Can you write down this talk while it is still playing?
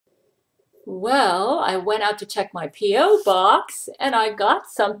Well, I went out to check my P.O. box and I got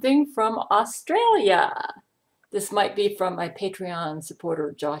something from Australia. This might be from my Patreon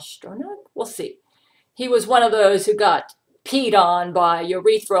supporter, Josh Stornock. We'll see. He was one of those who got peed on by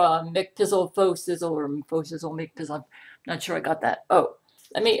urethra McPizzle or Fosizzle McPizzle. I'm not sure I got that. Oh,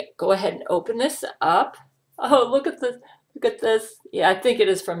 let me go ahead and open this up. Oh, look at this. Look at this. Yeah, I think it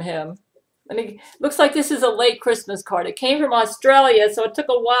is from him. Looks like this is a late Christmas card. It came from Australia, so it took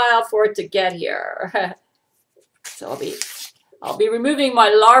a while for it to get here. So I'll be removing my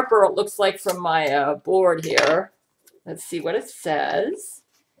LARPer, it looks like, from my board here. Let's see what it says.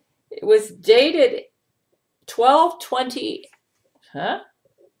 It was dated 12/20. Huh?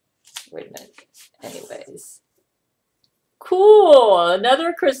 Wait a minute. Anyways. Cool.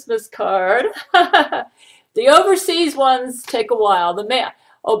 Another Christmas card. The overseas ones take a while.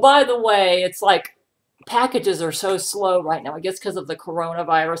 Oh, by the way, it's like packages are so slow right now. I guess because of the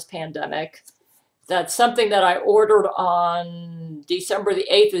coronavirus pandemic. That's something that I ordered on December the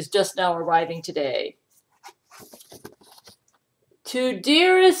 8th is just now arriving today. To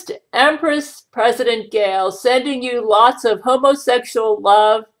dearest Empress President Gail, sending you lots of homosexual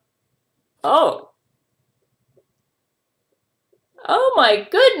love. Oh. Oh my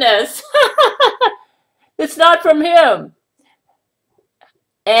goodness. It's not from him.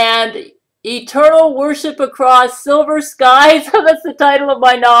 And eternal worship across silver skies. That's the title of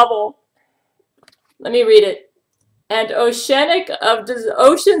my novel. Let me read it. And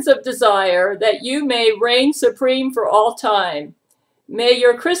oceans of desire, that you may reign supreme for all time. May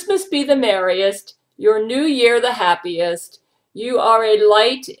your Christmas be the merriest, your new year the happiest. You are a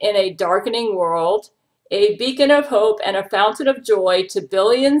light in a darkening world, a beacon of hope and a fountain of joy to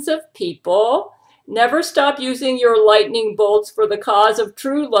billions of people. Never stop using your lightning bolts for the cause of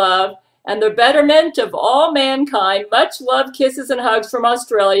true love and the betterment of all mankind. Much love, kisses, and hugs from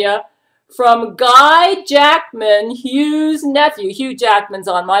Australia. From Guy Jackman, Hugh's nephew. Hugh Jackman's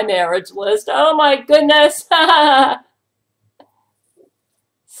on my marriage list. Oh my goodness.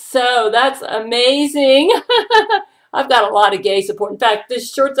 So that's amazing. I've got a lot of gay support. In fact,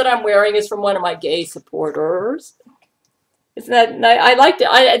 this shirt that I'm wearing is from one of my gay supporters. Isn't that nice? I liked it.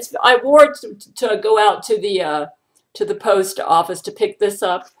 I wore it to go out to the post office to pick this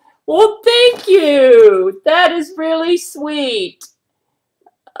up. Well, thank you. That is really sweet.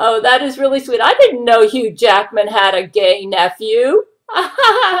 Oh, that is really sweet. I didn't know Hugh Jackman had a gay nephew.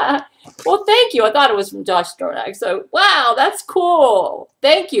 Well, thank you. I thought it was from Josh Stornock. So, wow, that's cool.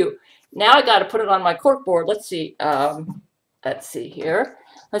 Thank you. Now I got to put it on my corkboard. Let's see. Let's see here.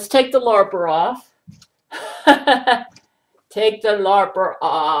 Let's take the LARPer off. Take the LARPer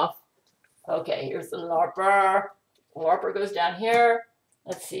off. Okay, here's the LARPer. LARPer goes down here.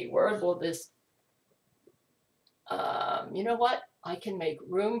 Let's see. Where will this... you know what? I can make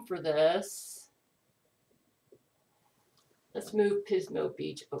room for this. Let's move Pismo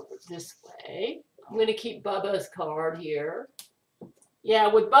Beach over this way. I'm going to keep Bubba's card here. Yeah,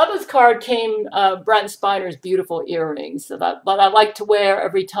 with Bubba's card came Brent Spiner's beautiful earrings that I like to wear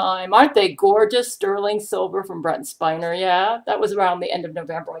every time. Aren't they gorgeous? Sterling silver from Brent Spiner. Yeah, that was around the end of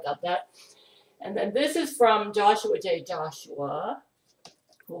November. I got that. And then this is from Joshua J. Joshua.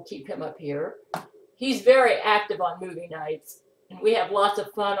 We'll keep him up here. He's very active on movie nights. And we have lots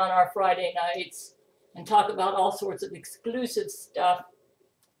of fun on our Friday nights and talk about all sorts of exclusive stuff.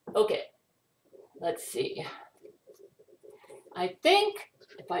 Okay, let's see. I think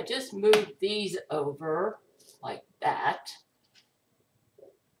if I just move these over like that.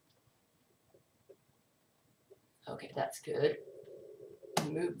 Okay, that's good.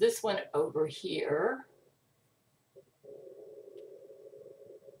 Move this one over here.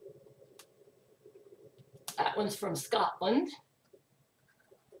 That one's from Scotland.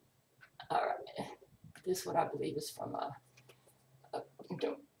 All right. This one I believe is from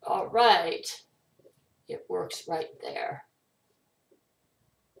all right. It works right there.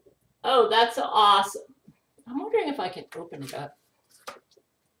 Oh, that's awesome. I'm wondering if I can open it up.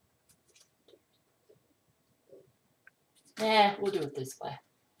 We'll do it this way.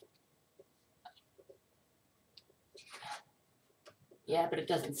 Yeah, but it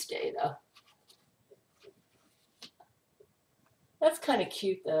doesn't stay though. That's kind of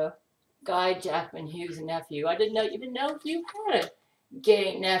cute though. Guy Jackman, Hugh's nephew. I didn't even know Hugh had a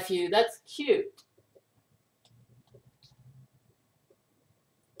gay nephew. That's cute.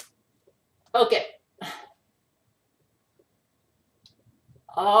 Okay.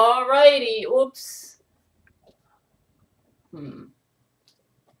 All righty. Oops.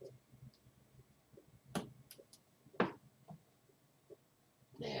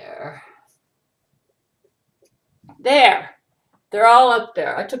 There. There. They're all up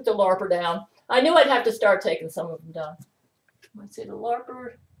there. I took the LARPer down. I knew I'd have to start taking some of them down. Let's see, the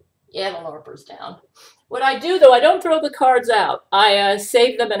LARPer. Yeah, the LARPer's down. What I do, though, I don't throw the cards out. I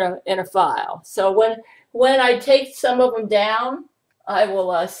save them in a file. So when I take some of them down, I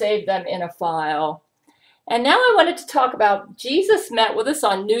will save them in a file. And now I wanted to talk about Jesus met with us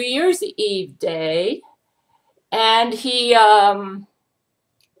on New Year's Eve day, and he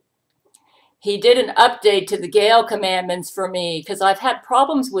did an update to the Gail Commandments for me because I've had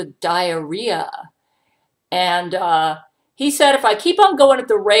problems with diarrhea. And he said if I keep on going at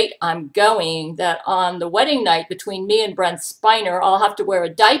the rate I'm going, that on the wedding night between me and Brent Spiner, I'll have to wear a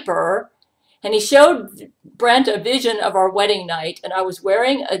diaper. And he showed Brent a vision of our wedding night, and I was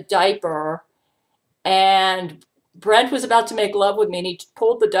wearing a diaper, and Brent was about to make love with me, and he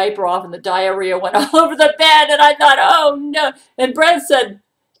pulled the diaper off, and the diarrhea went all over the bed, and I thought, oh, no. And Brent said,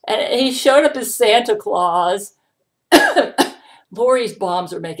 and he showed up as Santa Claus. Lori's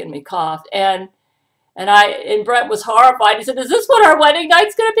bombs are making me cough. And Brent was horrified. He said, is this what our wedding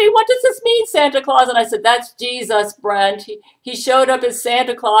night's going to be? What does this mean, Santa Claus? And I said, that's Jesus, Brent. He showed up as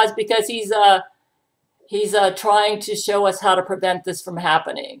Santa Claus because he's trying to show us how to prevent this from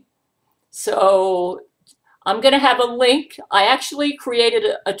happening. So I'm going to have a link. I actually created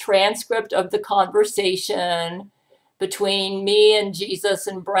a transcript of the conversation between me and Jesus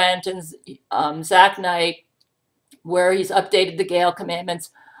and Brent and Zach Knight, where he's updated the Gail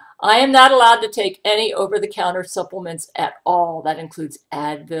Commandments. I am not allowed to take any over-the-counter supplements at all. That includes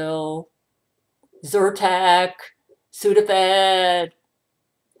Advil, Zyrtec, Sudafed.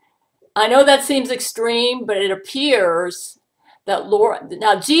 I know that seems extreme, but it appears that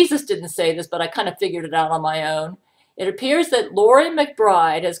now Jesus didn't say this, but I kind of figured it out on my own. It appears that Lori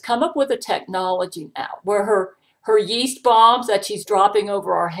McBride has come up with a technology now where her yeast bombs that she's dropping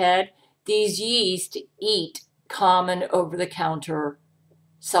over our head, these yeast eat common over-the-counter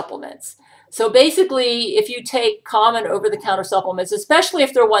supplements. So basically, if you take common over-the-counter supplements, especially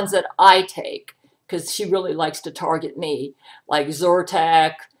if they're ones that I take, because she really likes to target me, like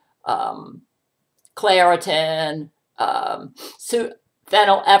Zyrtec, Claritin, phenylephrine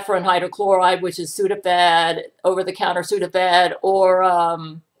hydrochloride, which is Sudafed, over-the-counter Sudafed, or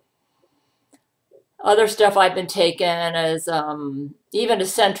other stuff I've been taking as even a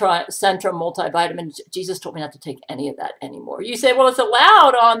Centra multivitamin. Jesus told me not to take any of that anymore. You say, well, it's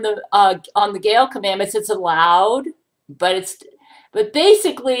allowed on the Gail Commandments. It's allowed, but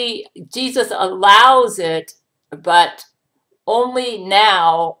basically Jesus allows it, but only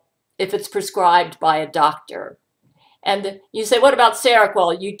now if it's prescribed by a doctor. And you say, what about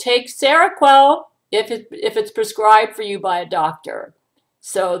Seroquel? You take Seroquel if it's prescribed for you by a doctor.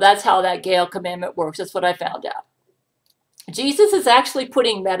 So that's how that Gail Commandment works. That's what I found out. Jesus is actually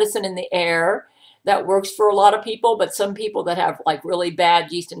putting medicine in the air that works for a lot of people, but some people that have like really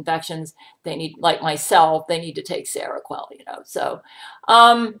bad yeast infections, they need, like myself, they need to take Seroquel, you know. So,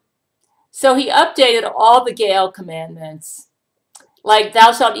 so he updated all the Gail Commandments, like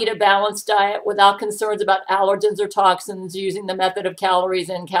thou shalt eat a balanced diet without concerns about allergens or toxins, using the method of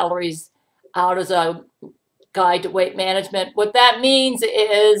calories in, calories out as a guide to weight management. What that means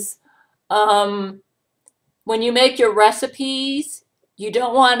is when you make your recipes, you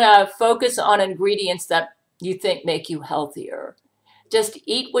don't want to focus on ingredients that you think make you healthier. Just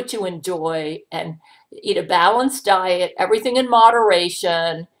eat what you enjoy and eat a balanced diet, everything in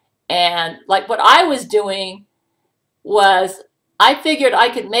moderation. And like what I was doing was I figured I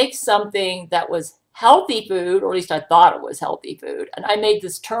could make something that was healthy food, or at least I thought it was healthy food. And I made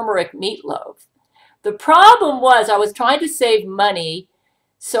this turmeric meatloaf. The problem was I was trying to save money,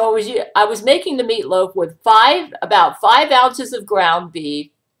 so I was making the meatloaf with about 5 ounces of ground beef,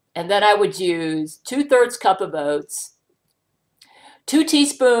 and then I would use 2/3 cup of oats, 2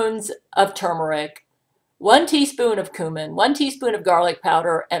 teaspoons of turmeric, 1 teaspoon of cumin, 1 teaspoon of garlic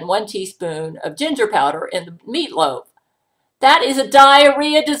powder, and 1 teaspoon of ginger powder in the meatloaf. That is a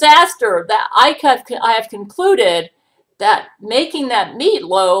diarrhea disaster. That I have concluded that making that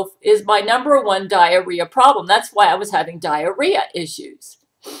meatloaf is my #1 diarrhea problem. That's why I was having diarrhea issues.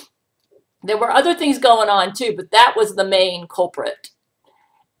 There were other things going on too, but that was the main culprit.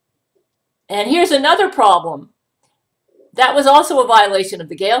 And here's another problem. That was also a violation of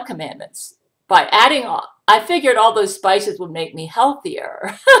the Gail Commandments. By adding, I figured all those spices would make me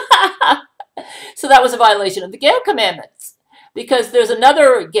healthier. So that was a violation of the Gail Commandments. Because there's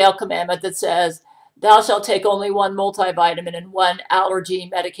another Gail Commandment that says, thou shalt take only 1 multivitamin and 1 allergy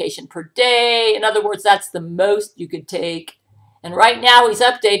medication per day. In other words, that's the most you could take. And right now he's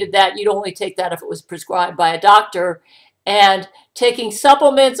updated that. You'd only take that if it was prescribed by a doctor. and taking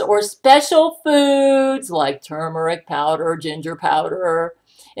supplements or special foods like turmeric powder, ginger powder,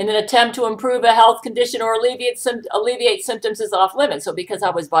 in an attempt to improve a health condition or alleviate symptoms is off limits. So because I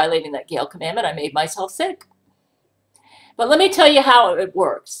was violating that Gail commandment, I made myself sick. But let me tell you how it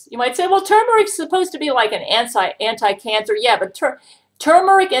works. You might say, well, turmeric's supposed to be like an anti-cancer. Yeah, but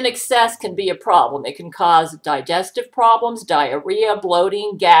turmeric in excess can be a problem. It can cause digestive problems, diarrhea,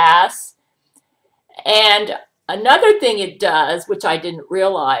 bloating, gas. And another thing it does, which I didn't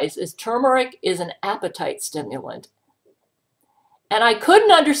realize, is turmeric is an appetite stimulant. And I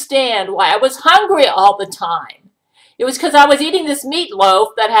couldn't understand why I was hungry all the time. It was because I was eating this meatloaf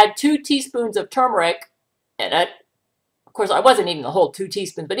that had 2 teaspoons of turmeric in it. Of course, I wasn't eating the whole 2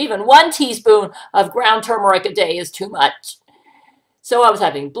 teaspoons, but even 1 teaspoon of ground turmeric a day is too much. So I was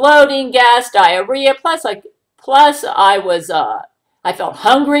having bloating, gas, diarrhea, plus I felt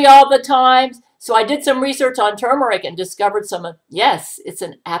hungry all the time. So I did some research on turmeric and discovered yes, it's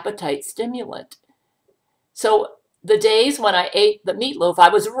an appetite stimulant. So the days when I ate the meatloaf, I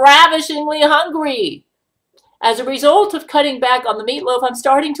was ravishingly hungry. As a result of cutting back on the meatloaf, I'm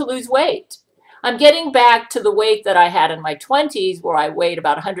starting to lose weight. I'm getting back to the weight that I had in my 20s, where I weighed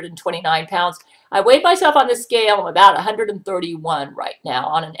about 129 pounds. I weighed myself on the scale. I'm about 131 right now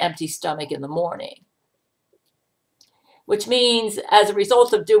on an empty stomach in the morning. Which means, as a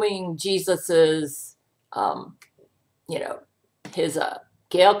result of doing Jesus's, his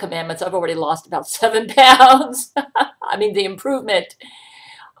Gail Commandments, I've already lost about 7 pounds. I mean, the improvement.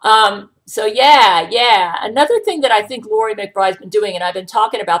 So yeah. Another thing that I think Lori McBride's been doing, and I've been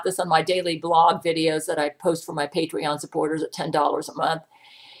talking about this on my daily blog videos that I post for my Patreon supporters at $10 a month,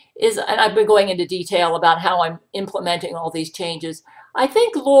 and I've been going into detail about how I'm implementing all these changes. I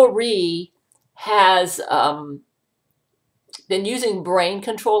think Lori has been using brain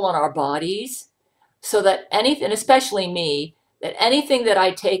control on our bodies so that anything, especially me, that anything that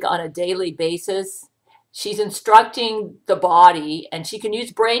I take on a daily basis, she's instructing the body, and she can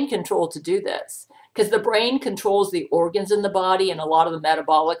use brain control to do this because the brain controls the organs in the body and a lot of the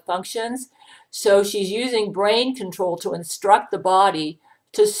metabolic functions. So she's using brain control to instruct the body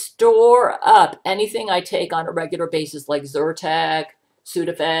to store up anything I take on a regular basis, like Zyrtec,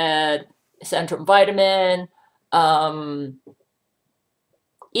 Sudafed, Centrum Vitamin,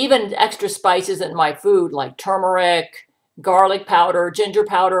 even extra spices in my food like turmeric, garlic powder, ginger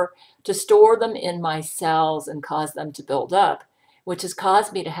powder, to store them in my cells and cause them to build up, which has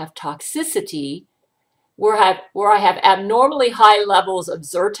caused me to have toxicity where I have abnormally high levels of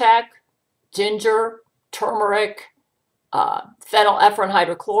Zyrtec, ginger, turmeric, phenylephrine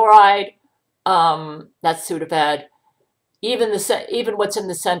hydrochloride, that's Sudafed, even what's in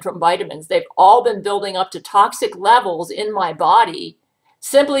the Centrum vitamins. They've all been building up to toxic levels in my body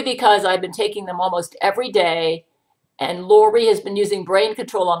simply because I've been taking them almost every day. And Lori has been using brain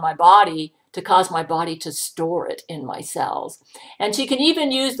control on my body to cause my body to store it in my cells. And she can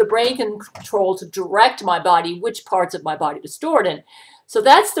even use the brain control to direct my body, which parts of my body to store it in. So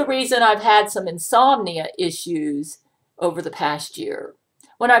that's the reason I've had some insomnia issues over the past year.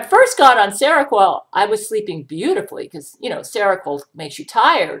 When I first got on Seroquel, I was sleeping beautifully because, Seroquel makes you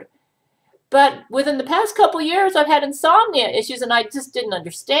tired. But within the past couple of years, I've had insomnia issues and I just didn't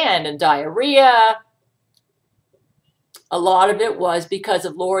understand, and diarrhea. A lot of it was because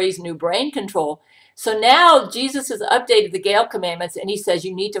of Lori's new brain control. So now Jesus has updated the Gail Commandments, and he says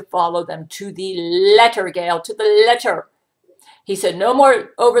you need to follow them to the letter, Gail, to the letter. He said no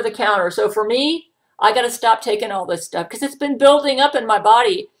more over-the-counter. So for me, I got to stop taking all this stuff because it's been building up in my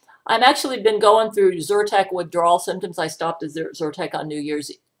body. I've actually been going through Zyrtec withdrawal symptoms. I stopped the Zyrtec on New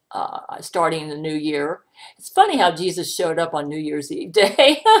Year's, starting the new year. It's funny how Jesus showed up on New Year's Eve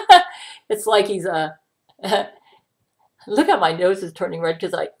day. It's like he's a... Look how my nose is turning red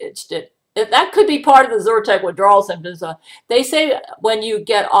because I itched it. That could be part of the Zyrtec withdrawal symptoms. They say when you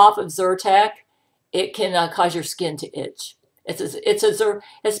get off of Zyrtec, it can cause your skin to itch.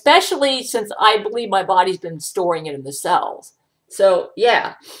 Especially since I believe my body's been storing it in the cells. So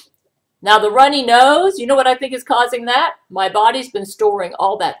yeah. Now the runny nose, you know what I think is causing that? My body's been storing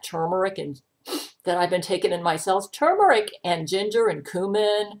all that turmeric that I've been taking in my cells. Turmeric and ginger and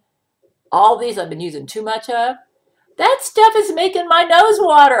cumin, all these I've been using too much of. That stuff is making my nose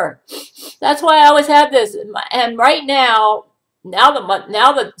water. That's why I always have this. And right now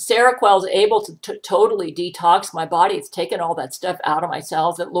that Seroquel is able to totally detox my body, it's taken all that stuff out of my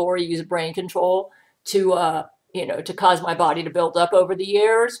cells that Lori used brain control to cause my body to build up over the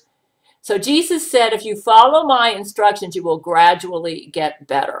years. So Jesus said, if you follow my instructions, you will gradually get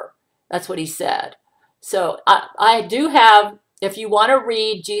better. That's what he said. So I do have if you want to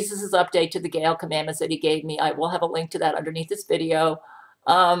read Jesus's update to the Gail Commandments that he gave me, I will have a link to that underneath this video.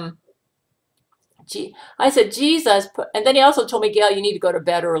 I said, Jesus, and then he also told me, Gail, you need to go to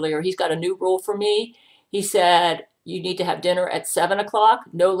bed earlier. He's got a new rule for me. He said, you need to have dinner at 7 o'clock,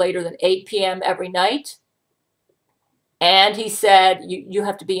 no later than 8 p.m. every night. And he said, you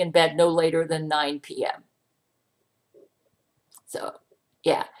have to be in bed no later than 9 p.m. So,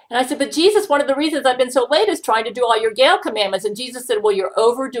 yeah. And I said, but Jesus, one of the reasons I've been so late is trying to do all your Gail commandments. And Jesus said, well, you're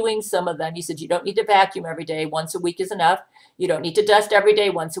overdoing some of them. He said, you don't need to vacuum every day. Once a week is enough. You don't need to dust every day.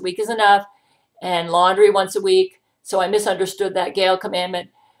 Once a week is enough. And laundry once a week. So I misunderstood that Gail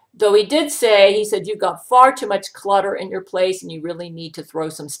commandment. Though he did say, he said, you've got far too much clutter in your place and you really need to throw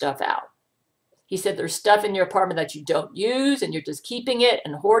some stuff out. He said, there's stuff in your apartment that you don't use and you're just keeping it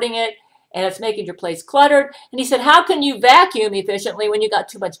and hoarding it and it's making your place cluttered. And he said, how can you vacuum efficiently when you got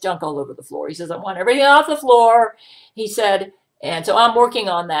too much junk all over the floor? He says, I want everything off the floor. He said, and so I'm working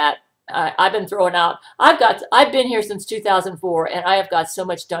on that. I've been throwing out, I've been here since 2004 and I have got so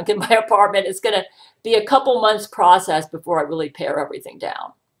much junk in my apartment. It's going to be a couple months process before I really pare everything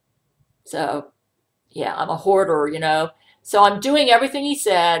down. So yeah, I'm a hoarder, you know. So I'm doing everything he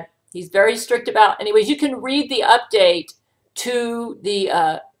said. He's very strict about, anyways, you can read the update to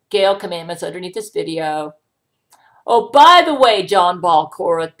the Gail Commandments underneath this video. Oh, by the way, John Ball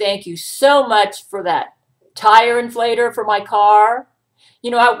Cora, thank you so much for that tire inflator for my car.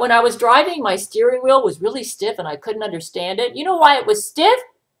 You know, when I was driving, my steering wheel was really stiff and I couldn't understand it. You know why it was stiff?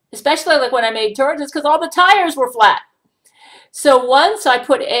 Especially like when I made turns, it's because all the tires were flat. So once I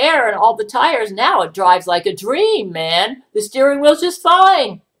put air in all the tires, now it drives like a dream, man. The steering wheel's just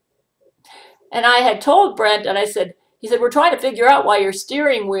fine. And I had told Brent, and I said, he said, we're trying to figure out why your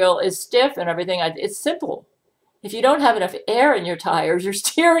steering wheel is stiff and everything. It's simple. If you don't have enough air in your tires,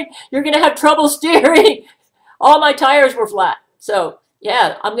 you're going to have trouble steering. All my tires were flat. So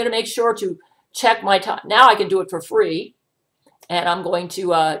yeah, I'm going to make sure to check my tire. Now I can do it for free. And I'm going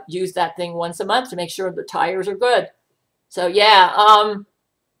to use that thing once a month to make sure the tires are good. So yeah,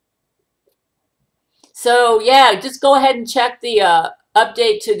 just go ahead and check the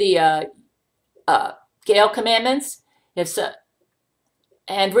update to the Gail Commandments.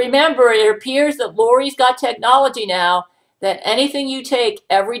 And remember, it appears that Lori's got technology now that anything you take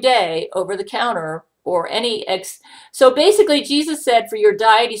every day over the counter or so basically Jesus said for your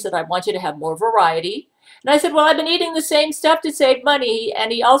diet, he said, I want you to have more variety. And I said, well, I've been eating the same stuff to save money.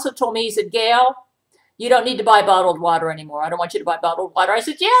 And he also told me, he said, Gail, you don't need to buy bottled water anymore. I don't want you to buy bottled water. I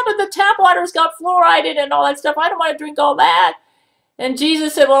said, yeah, but the tap water's got fluoride in it and all that stuff. I don't want to drink all that. And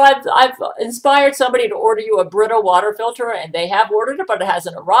Jesus said, well, I've inspired somebody to order you a Brita water filter, and they have ordered it, but it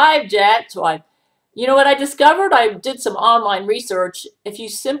hasn't arrived yet. So you know what I discovered? I did some online research. If you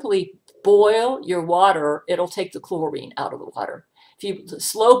simply boil your water, it'll take the chlorine out of the water. If you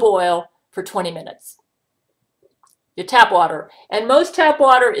slow boil for 20 minutes, your tap water. And most tap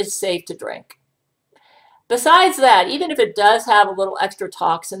water is safe to drink. Besides that, even if it does have a little extra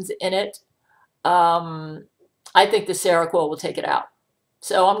toxins in it, I think the Seroquel will take it out.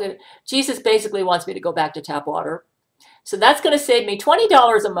 So Jesus basically wants me to go back to tap water. So that's going to save me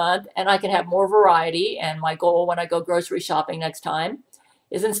 $20 a month, and I can have more variety. And my goal when I go grocery shopping next time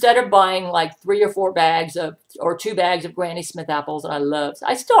is instead of buying like 3 or 4 bags or 2 bags of Granny Smith apples, and I'm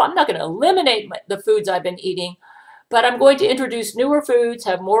not going to eliminate the foods I've been eating, but I'm going to introduce newer foods,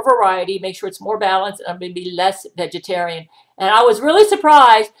 have more variety, make sure it's more balanced, and I'm going to be less vegetarian. And I was really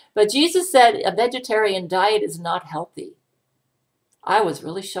surprised, but Jesus said a vegetarian diet is not healthy. I was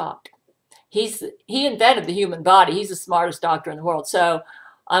really shocked. He invented the human body. He's the smartest doctor in the world. So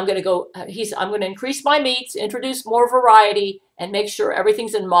I'm going to increase my meats, introduce more variety, and make sure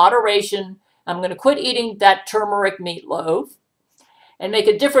everything's in moderation. I'm going to quit eating that turmeric meatloaf and make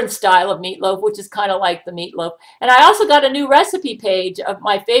a different style of meatloaf, which is kind of like the meatloaf. And I also got a new recipe page of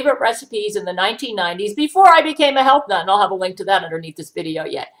my favorite recipes in the 1990s before I became a health nut. And I'll have a link to that underneath this video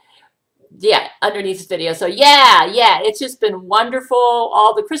underneath this video. So yeah, it's just been wonderful.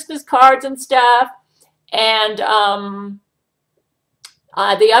 All the Christmas cards and stuff. And the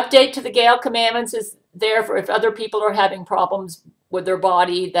update to the Gail Commandments is there for if other people are having problems with their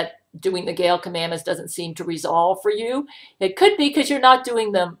body that doing the Gail Commandments doesn't seem to resolve for you. It could be because you're not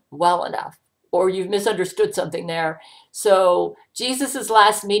doing them well enough or you've misunderstood something there. So Jesus's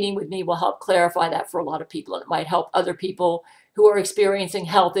last meeting with me will help clarify that for a lot of people. And it might help other people who are experiencing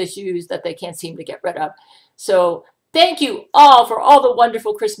health issues that they can't seem to get rid of. So thank you all for all the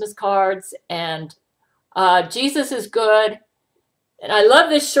wonderful Christmas cards. And Jesus is good. And I love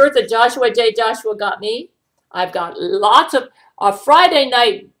this shirt that Joshua got me. I've got lots of Friday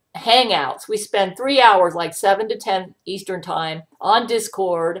night hangouts. We spend 3 hours, like 7 to 10 Eastern time, on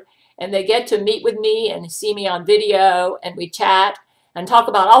Discord, and they get to meet with me and see me on video, and we chat and talk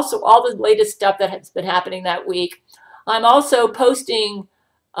about also all the latest stuff that has been happening that week. I'm also posting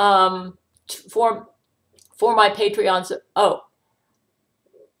for my Patreons. Oh,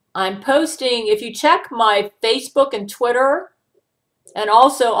 I'm posting, if you check my Facebook and Twitter, and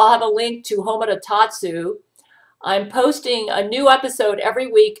also I'll have a link to Homada Tatsu. I'm posting a new episode every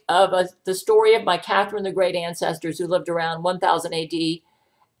week of the story of my Catherine the Great ancestors who lived around 1000 AD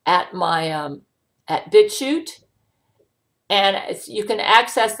at my at BitChute. And you can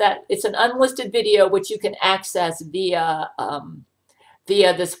access that. It's an unlisted video which you can access via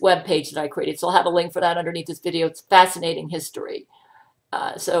this web page that I created. So I'll have a link for that underneath this video. It's fascinating history.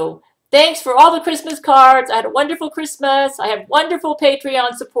 So thanks for all the Christmas cards. I had a wonderful Christmas. I have wonderful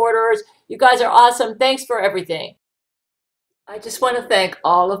Patreon supporters. You guys are awesome. Thanks for everything. I just want to thank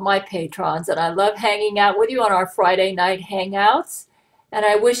all of my patrons, and I love hanging out with you on our Friday night hangouts. And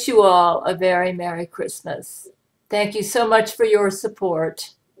I wish you all a very Merry Christmas. Thank you so much for your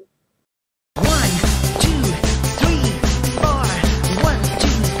support.